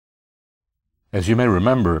As you may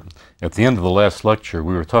remember, at the end of the last lecture,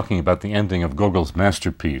 we were talking about the ending of Gogol's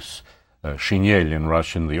masterpiece, Shinel in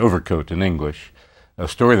Russian, the overcoat in English, a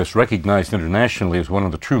story that's recognized internationally as one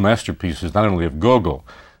of the true masterpieces, not only of Gogol,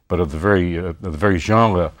 but of the very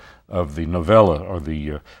genre of the novella, or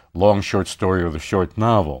the long short story, or the short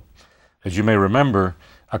novel. As you may remember,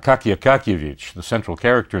 Akaky Akakievich, the central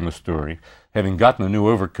character in the story, having gotten a new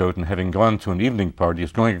overcoat and having gone to an evening party,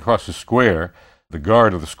 is going across the square. The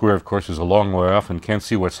guard of the square, of course, is a long way off and can't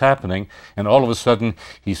see what's happening, and all of a sudden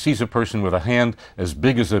he sees a person with a hand as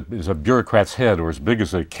big as a bureaucrat's head, or as big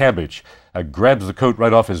as a cabbage, grabs the coat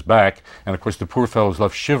right off his back, and of course the poor fellow is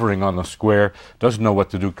left shivering on the square, doesn't know what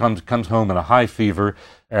to do, comes home in a high fever,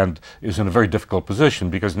 and is in a very difficult position,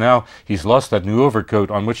 because now he's lost that new overcoat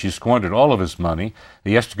on which he squandered all of his money.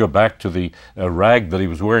 He has to go back to the rag that he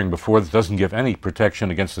was wearing before that doesn't give any protection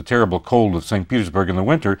against the terrible cold of St. Petersburg in the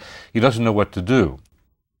winter. He doesn't know what to do.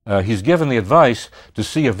 He's given the advice to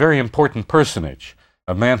see a very important personage,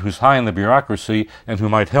 a man who's high in the bureaucracy and who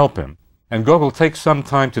might help him. And Gogol takes some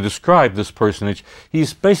time to describe this personage.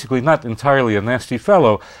 He's basically not entirely a nasty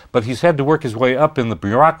fellow, but he's had to work his way up in the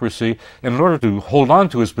bureaucracy, and in order to hold on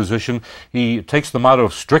to his position, he takes the motto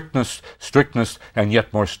of strictness, strictness, and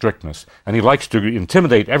yet more strictness. And he likes to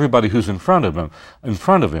intimidate everybody who's in front of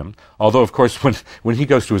him, although, of course, when he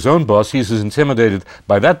goes to his own boss, he's as intimidated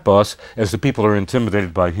by that boss as the people are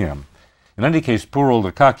intimidated by him. In any case, poor old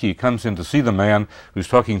Akaky comes in to see the man who's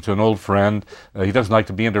talking to an old friend. He doesn't like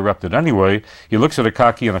to be interrupted anyway. He looks at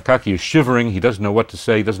Akaky, and Akaky is shivering. He doesn't know what to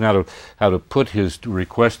say. He doesn't know how to put his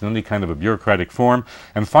request in any kind of a bureaucratic form.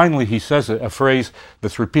 And finally, he says a phrase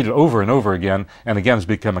that's repeated over and over again, and again has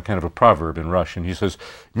become a kind of a proverb in Russian. He says,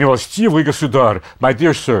 "Милостивый государь, my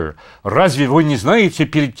dear sir, разве вы не знаете,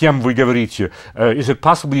 перед кем вы говорите? Is it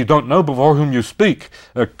possible you don't know before whom you speak?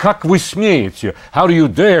 Как вы смеете? How do you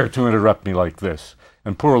dare to interrupt me like this?"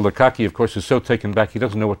 And poor old Akaky, of course, is so taken back he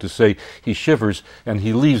doesn't know what to say. He shivers, and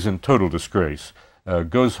he leaves in total disgrace.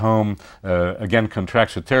 Goes home, again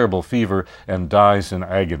contracts a terrible fever, and dies in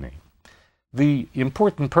agony. The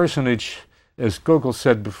important personage, as Gogol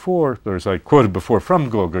said before, or as I quoted before from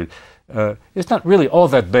Gogol, is not really all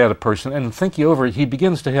that bad a person, and thinking over it, he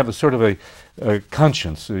begins to have a sort of a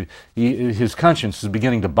conscience. His conscience is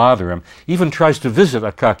beginning to bother him. He even tries to visit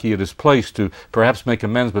Akaky at his place to perhaps make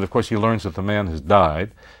amends, but of course he learns that the man has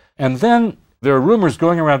died. And then there are rumors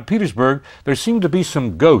going around Petersburg. There seem to be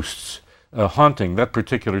some ghosts haunting that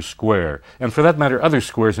particular square, and for that matter other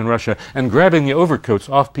squares in Russia, and grabbing the overcoats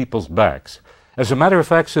off people's backs. As a matter of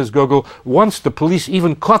fact, says Gogol, once the police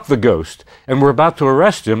even caught the ghost and were about to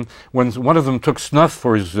arrest him when one of them took snuff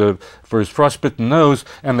for his frostbitten nose,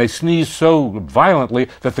 and they sneezed so violently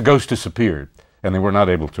that the ghost disappeared, and they were not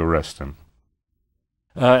able to arrest him.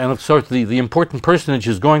 And of course, the important personage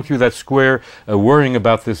is going through that square, worrying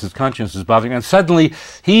about this. His conscience is bothering, and suddenly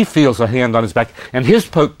he feels a hand on his back, and his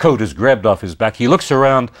coat is grabbed off his back. He looks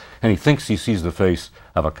around, and he thinks he sees the face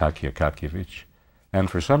of Akaky Akakievich. And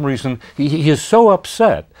for some reason, he is so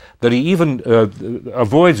upset that he even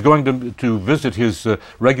avoids going to visit his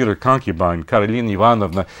regular concubine, Karolina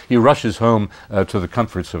Ivanovna. He rushes home to the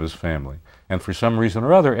comforts of his family. And for some reason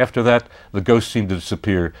or other, after that, the ghosts seem to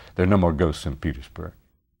disappear. There are no more ghosts in Petersburg.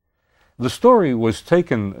 The story was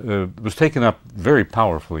taken up very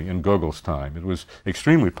powerfully in Gogol's time. It was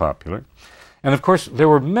extremely popular. And of course, there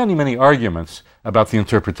were many, many arguments about the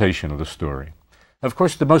interpretation of the story. Of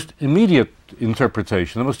course, the most immediate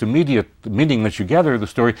interpretation, the most immediate meaning that you gather of the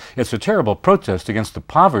story, it's a terrible protest against the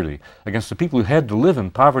poverty, against the people who had to live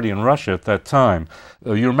in poverty in Russia at that time.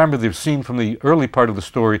 You remember the scene from the early part of the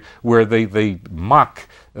story where they mock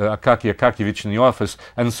Akaky Akakievich in the office,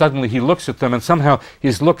 and suddenly he looks at them, and somehow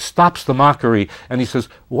his look stops the mockery, and he says,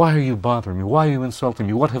 "Why are you bothering me? Why are you insulting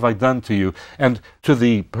me? What have I done to you?" And to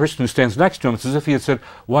the person who stands next to him, it's as if he had said,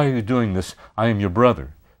 "Why are you doing this? I am your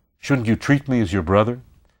brother. Shouldn't you treat me as your brother?"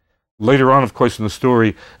 Later on, of course, in the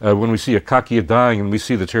story, when we see Akaky dying and we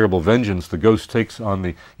see the terrible vengeance the ghost takes on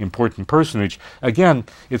the important personage, again,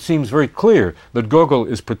 it seems very clear that Gogol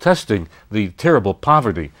is protesting the terrible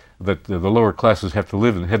poverty that the lower classes had to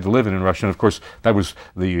live in Russia. And of course, that was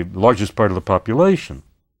the largest part of the population.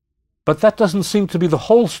 But that doesn't seem to be the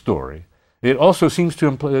whole story. It also seems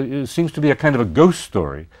to be a kind of a ghost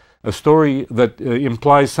story. A story that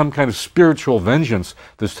implies some kind of spiritual vengeance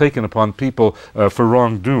that's taken upon people for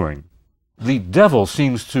wrongdoing. The devil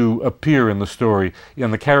seems to appear in the story in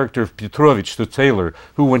the character of Petrovich, the tailor,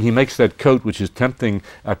 who, when he makes that coat which is tempting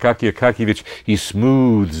Akaky Akakiyevich, he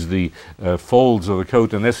smooths the folds of the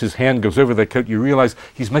coat, and as his hand goes over that coat, you realize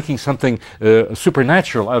he's making something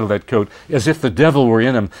supernatural out of that coat, as if the devil were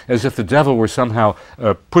in him, as if the devil were somehow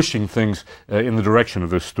pushing things in the direction of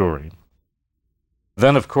this story.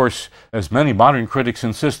 Then, of course, as many modern critics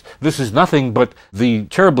insist, this is nothing but the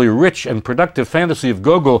terribly rich and productive fantasy of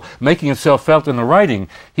Gogol making itself felt in the writing.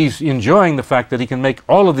 He's enjoying the fact that he can make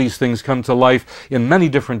all of these things come to life in many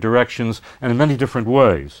different directions and in many different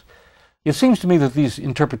ways. It seems to me that these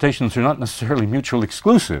interpretations are not necessarily mutually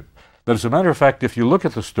exclusive. That as a matter of fact, if you look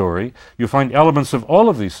at the story, you find elements of all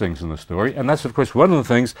of these things in the story, and that's, of course, one of the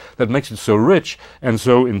things that makes it so rich and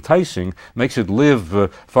so enticing, makes it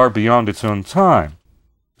live far beyond its own time.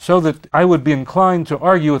 So that I would be inclined to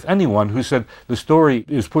argue with anyone who said the story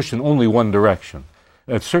is pushed in only one direction.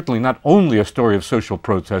 It's certainly not only a story of social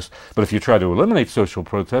protest, but if you try to eliminate social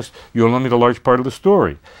protest, you eliminate a large part of the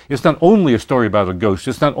story. It's not only a story about a ghost,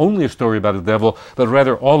 it's not only a story about a devil, but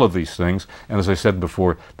rather all of these things. And as I said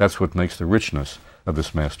before, that's what makes the richness of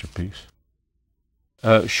this masterpiece.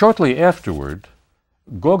 Shortly afterward,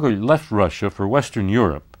 Gogol left Russia for Western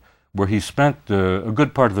Europe, where he spent a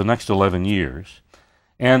good part of the next 11 years.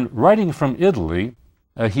 And writing from Italy,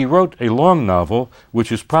 he wrote a long novel,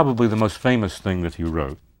 which is probably the most famous thing that he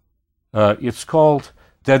wrote. It's called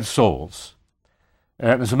Dead Souls.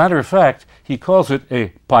 And as a matter of fact, he calls it a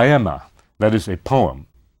poema, that is, a poem.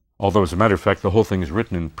 Although, as a matter of fact, the whole thing is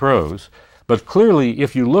written in prose. But clearly,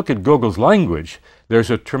 if you look at Gogol's language,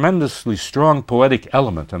 there's a tremendously strong poetic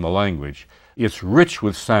element in the language. It's rich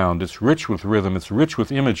with sound, it's rich with rhythm, it's rich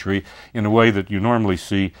with imagery in a way that you normally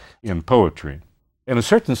see in poetry. In a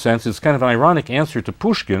certain sense, it's kind of an ironic answer to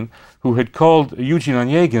Pushkin, who had called Eugene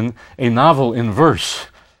Onegin a novel in verse.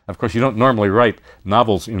 Of course, you don't normally write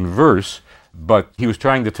novels in verse, but he was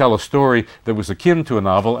trying to tell a story that was akin to a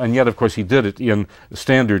novel, and yet, of course, he did it in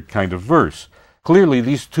standard kind of verse. Clearly,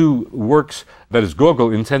 these two works, that is,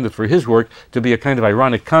 Gogol intended for his work to be a kind of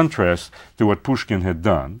ironic contrast to what Pushkin had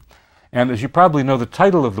done. And as you probably know, the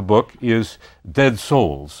title of the book is Dead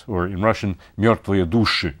Souls, or in Russian, Мертвые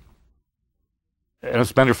души.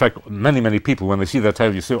 As a matter of fact, many people, when they see that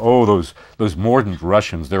title, you say, oh, those mordant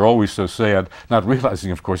Russians, they're always so sad, not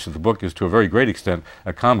realizing, of course, that the book is to a very great extent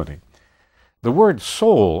a comedy. The word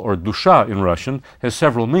soul, or dusha in Russian, has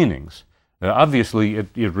several meanings. Obviously,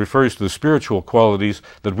 it refers to the spiritual qualities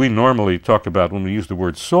that we normally talk about when we use the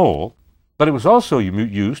word soul, but it was also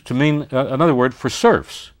used to mean another word for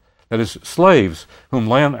serfs. That is, slaves whom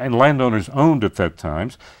landowners owned at that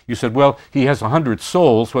time. You said, well, he has 100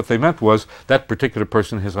 souls. What they meant was that particular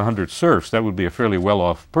person has 100 serfs. That would be a fairly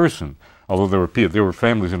well-off person, although there were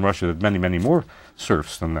families in Russia that had many more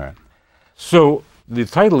serfs than that. So the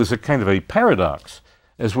title is a kind of a paradox.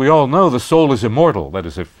 As we all know, the soul is immortal. That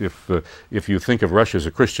is, if you think of Russia as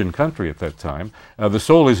a Christian country at that time, the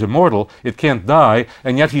soul is immortal, it can't die,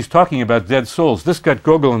 and yet he's talking about dead souls. This got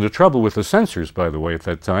Gogol into trouble with the censors, by the way, at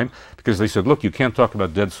that time, because they said, look, you can't talk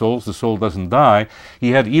about dead souls, the soul doesn't die.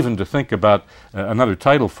 He had even to think about another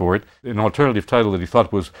title for it, an alternative title that he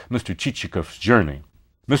thought was Mr. Chichikov's Journey.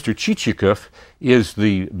 Mr. Chichikov is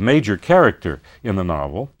the major character in the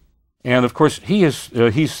novel. And of course, he's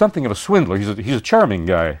something of a swindler. He's a charming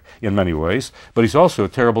guy in many ways, but he's also a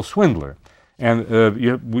terrible swindler. And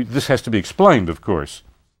this has to be explained, of course.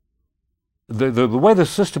 The way the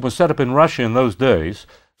system was set up in Russia in those days,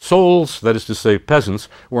 souls, that is to say peasants,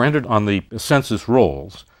 were entered on the census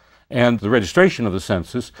rolls. And the registration of the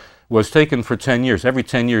census was taken for 10 years. Every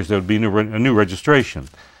 10 years there would be a new registration.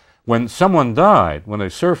 When someone died, when a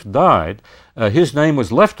serf died, his name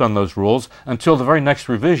was left on those rolls until the very next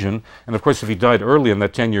revision. And of course, if he died early in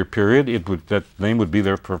that 10-year period, that name would be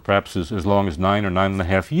there for perhaps as long as 9 or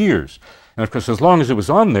 9.5 years. And of course, as long as it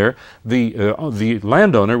was on there, the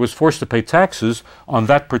landowner was forced to pay taxes on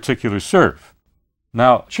that particular serf.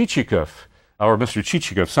 Now, Chichikov, or Mr.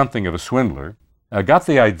 Chichikov, something of a swindler, got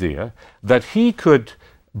the idea that he could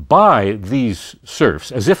buy these serfs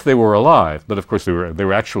as if they were alive, but of course they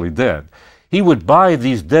were actually dead. He would buy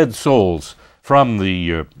these dead souls from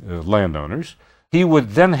the landowners. He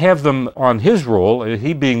would then have them on his roll,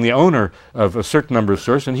 he being the owner of a certain number of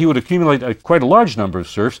serfs, and he would accumulate quite a large number of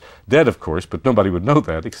serfs, dead of course, but nobody would know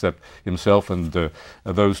that except himself and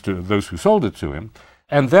those who sold it to him.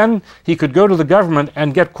 And then he could go to the government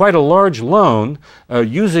and get quite a large loan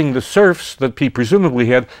using the serfs that he presumably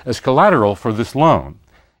had as collateral for this loan.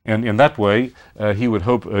 And in that way, he would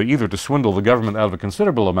hope either to swindle the government out of a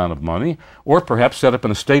considerable amount of money, or perhaps set up an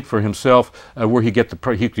estate for himself where he could get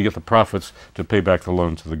the profits to pay back the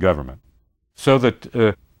loan to the government. So that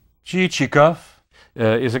Chichikov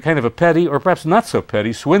is a kind of a petty, or perhaps not so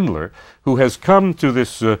petty, swindler who has come to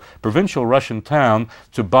this provincial Russian town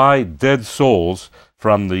to buy dead souls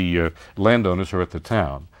from the landowners who are at the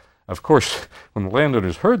town. Of course, when the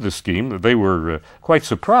landowners heard the scheme, they were quite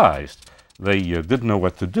surprised. They didn't know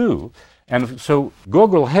what to do. And so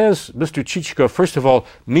Gogol has Mr. Chichikov, first of all,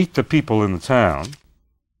 meet the people in the town.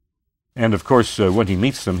 And of course, when he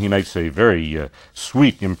meets them, he makes a very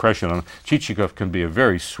sweet impression on them. Chichikov can be a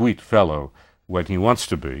very sweet fellow when he wants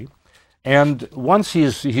to be. And once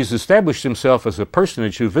he's established himself as a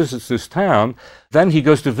personage who visits this town, then he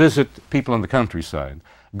goes to visit people in the countryside.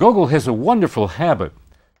 Gogol has a wonderful habit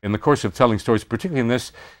in the course of telling stories, particularly in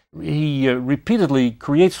this. He repeatedly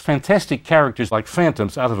creates fantastic characters like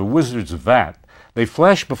phantoms out of a wizard's vat. They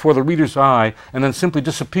flash before the reader's eye and then simply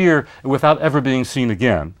disappear without ever being seen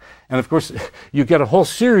again. And of course, you get a whole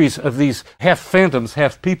series of these half phantoms,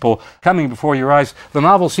 half people coming before your eyes. The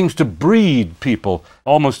novel seems to breed people,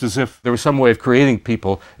 almost as if there was some way of creating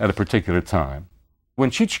people at a particular time.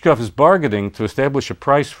 When Chichikov is bargaining to establish a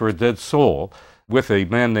price for a dead soul with a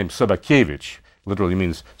man named Sobakevich, literally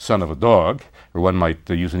means son of a dog, or one might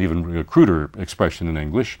use an even cruder expression in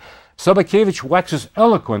English, Sobakevich waxes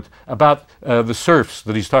eloquent about the serfs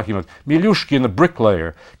that he's talking about. Milushkin, the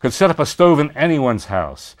bricklayer, could set up a stove in anyone's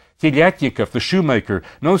house. Telyatnikov, the shoemaker,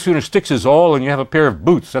 no sooner sticks his awl and you have a pair of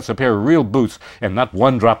boots. That's a pair of real boots, and not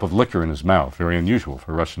one drop of liquor in his mouth. Very unusual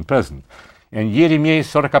for a Russian peasant. And Yeremey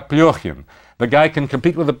Sorokoplyokhin, the guy can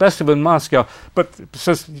compete with the best of them in Moscow, but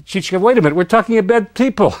says, Chichikov, wait a minute, we're talking about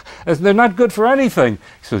people. They're not good for anything.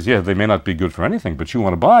 He says, yeah, they may not be good for anything, but you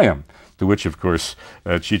want to buy them. To which, of course,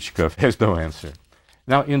 Chichikov has no answer.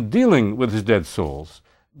 Now, in dealing with his dead souls,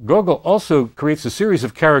 Gogol also creates a series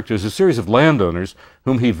of characters, a series of landowners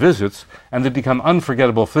whom he visits, and they become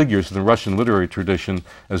unforgettable figures in the Russian literary tradition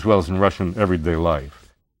as well as in Russian everyday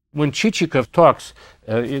life. When Chichikov talks,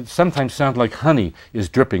 it sometimes sounds like honey is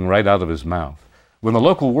dripping right out of his mouth. When the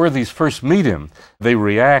local worthies first meet him, they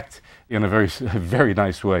react in a very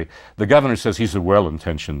nice way. The governor says he's a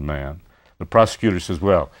well-intentioned man. The prosecutor says,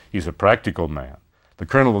 well, he's a practical man. The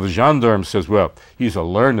colonel of the gendarmes says, well, he's a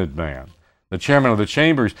learned man. The chairman of the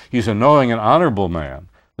chambers, he's a knowing and honorable man.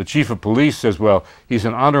 The chief of police says, well, he's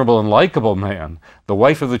an honorable and likable man. The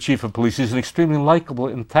wife of the chief of police is an extremely likable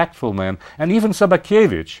and tactful man. And even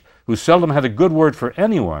Sobakevich, who seldom had a good word for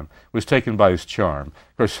anyone, was taken by his charm.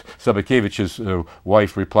 Of course, Sobakevich's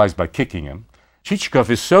wife replies by kicking him. Chichikov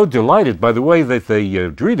is so delighted by the way that they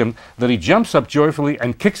greet him that he jumps up joyfully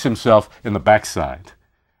and kicks himself in the backside.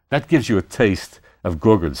 That gives you a taste of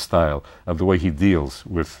Gogol's style, of the way he deals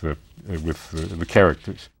with the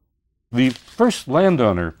characters. The first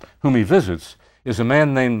landowner whom he visits is a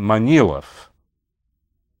man named Manilov.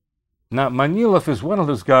 Now, Manilov is one of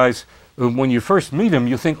those guys whom, when you first meet him,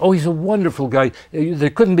 you think, oh, he's a wonderful guy. There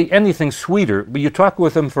couldn't be anything sweeter. But you talk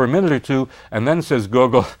with him for a minute or two, and then, says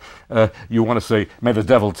Gogol, you want to say, may the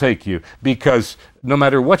devil take you. Because no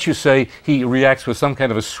matter what you say, he reacts with some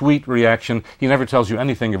kind of a sweet reaction. He never tells you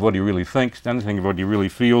anything of what he really thinks, anything of what he really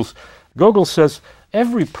feels. Gogol says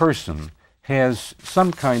every person has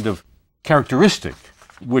some kind of characteristic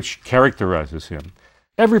which characterizes him.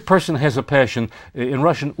 Every person has a passion. In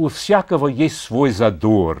Russian, у всякого есть свой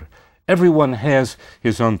задор. Everyone has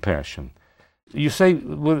his own passion. You say,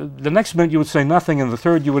 well, the next minute you would say nothing, and the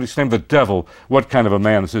third you would exclaim, the devil, what kind of a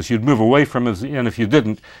man is this? You'd move away from him, and if you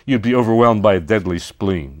didn't, you'd be overwhelmed by a deadly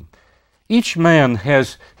spleen. Each man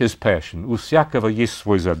has his passion. У всякого есть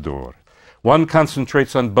свой задор. One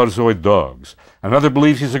concentrates on borzoi dogs. Another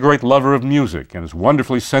believes he's a great lover of music and is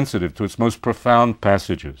wonderfully sensitive to its most profound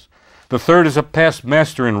passages. The third is a past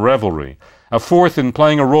master in revelry. A fourth in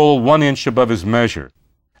playing a role 1 inch above his measure.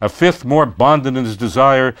 A fifth, more bonded in his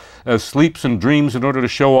desire, sleeps and dreams in order to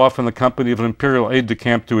show off in the company of an imperial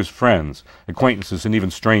aide-de-camp to his friends, acquaintances, and even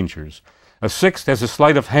strangers. A sixth has a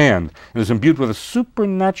sleight of hand and is imbued with a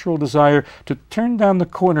supernatural desire to turn down the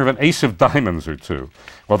corner of an ace of diamonds or two,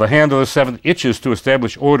 while the hand of the seventh itches to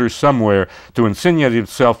establish order somewhere, to insinuate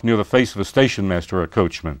itself near the face of a station master or a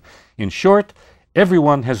coachman. In short,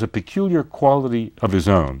 everyone has a peculiar quality of his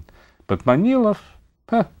own. But Manilov,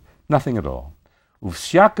 nothing at all. У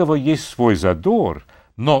всякого есть свой задор,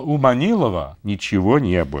 но у Manilova ничего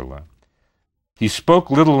не было. He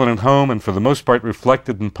spoke little and at home, and for the most part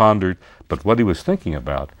reflected and pondered, but what he was thinking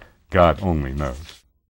about, God only knows.